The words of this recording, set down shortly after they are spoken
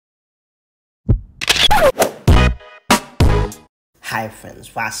Hi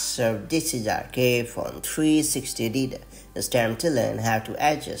friends, what's up? This is RK from 360 Reader. It's time to learn how to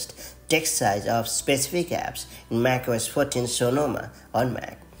adjust text size of specific apps in macOS 14 Sonoma on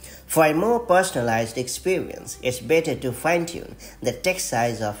Mac. For a more personalized experience, it's better to fine-tune the text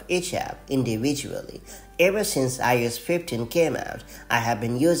size of each app individually. Ever since iOS 15 came out, I have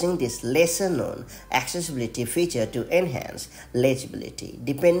been using this lesser-known accessibility feature to enhance legibility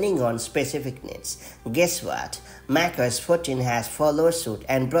depending on specific needs. Guess what? macOS 14 has followed suit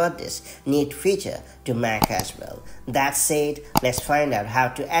and brought this neat feature to Mac as well. That said, let's find out how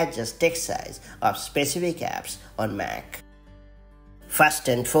to adjust text size of specific apps on Mac. First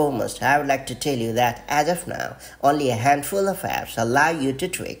and foremost, I would like to tell you that as of now, only a handful of apps allow you to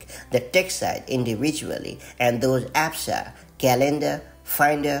tweak the text size individually, and those apps are Calendar,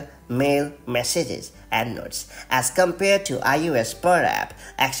 Finder, Mail, Messages, and Notes. As compared to iOS per app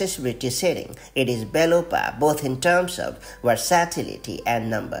accessibility setting, it is below par both in terms of versatility and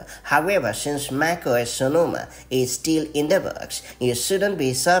number. However, since macOS Sonoma is still in the works, you shouldn't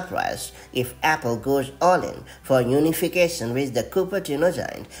be surprised if Apple goes all in for unification, which the Cupertino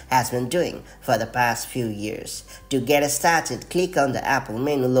giant has been doing for the past few years. To get started, click on the Apple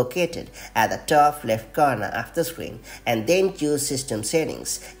menu located at the top left corner of the screen and then choose System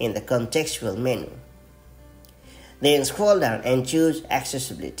Settings in the contextual menu. Then scroll down and choose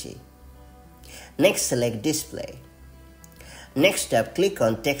Accessibility. Next, select Display. Next up, click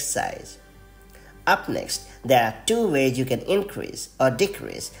on Text Size. Up next, there are two ways you can increase or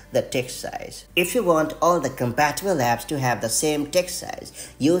decrease the text size. If you want all the compatible apps to have the same text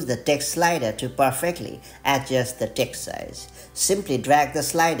size, use the text slider to perfectly adjust the text size. Simply drag the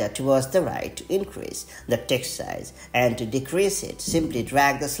slider towards the right to increase the text size, and to decrease it, simply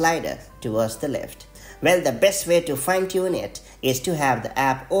drag the slider towards the left. Well, the best way to fine-tune it is to have the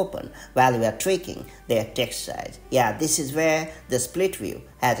app open while we are tweaking their text size. Yeah, this is where the split view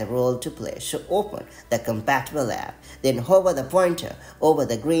has a role to play. So open the compatible app, then hover the pointer over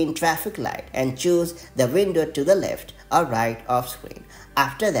the green traffic light and choose the window to the left or right of screen.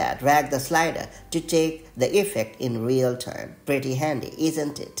 After that, drag the slider to take the effect in real time. Pretty handy,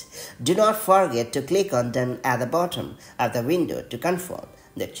 isn't it? Do not forget to click on Done at the bottom of the window to confirm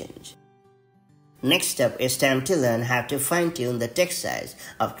the change. Next up, it's time to learn how to fine-tune the text size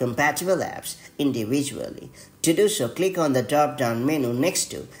of compatible apps individually. To do so, click on the drop-down menu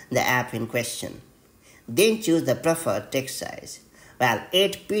next to the app in question. Then choose the preferred text size. While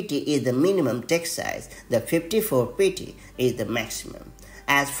 8 pt is the minimum text size, the 54 pt is the maximum.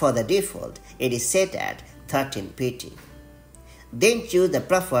 As for the default, it is set at 13 pt. Then choose the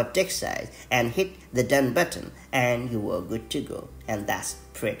preferred text size and hit the done button and you are good to go. And that's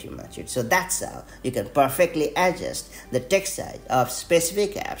pretty much it. So that's how you can perfectly adjust the text size of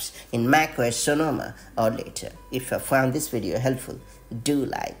specific apps in macOS Sonoma or later. If you found this video helpful, do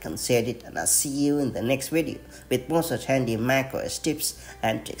like and share it, and I'll see you in the next video with more such handy macOS tips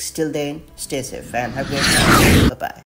and tricks. Till then, stay safe and have a great time. Bye-bye.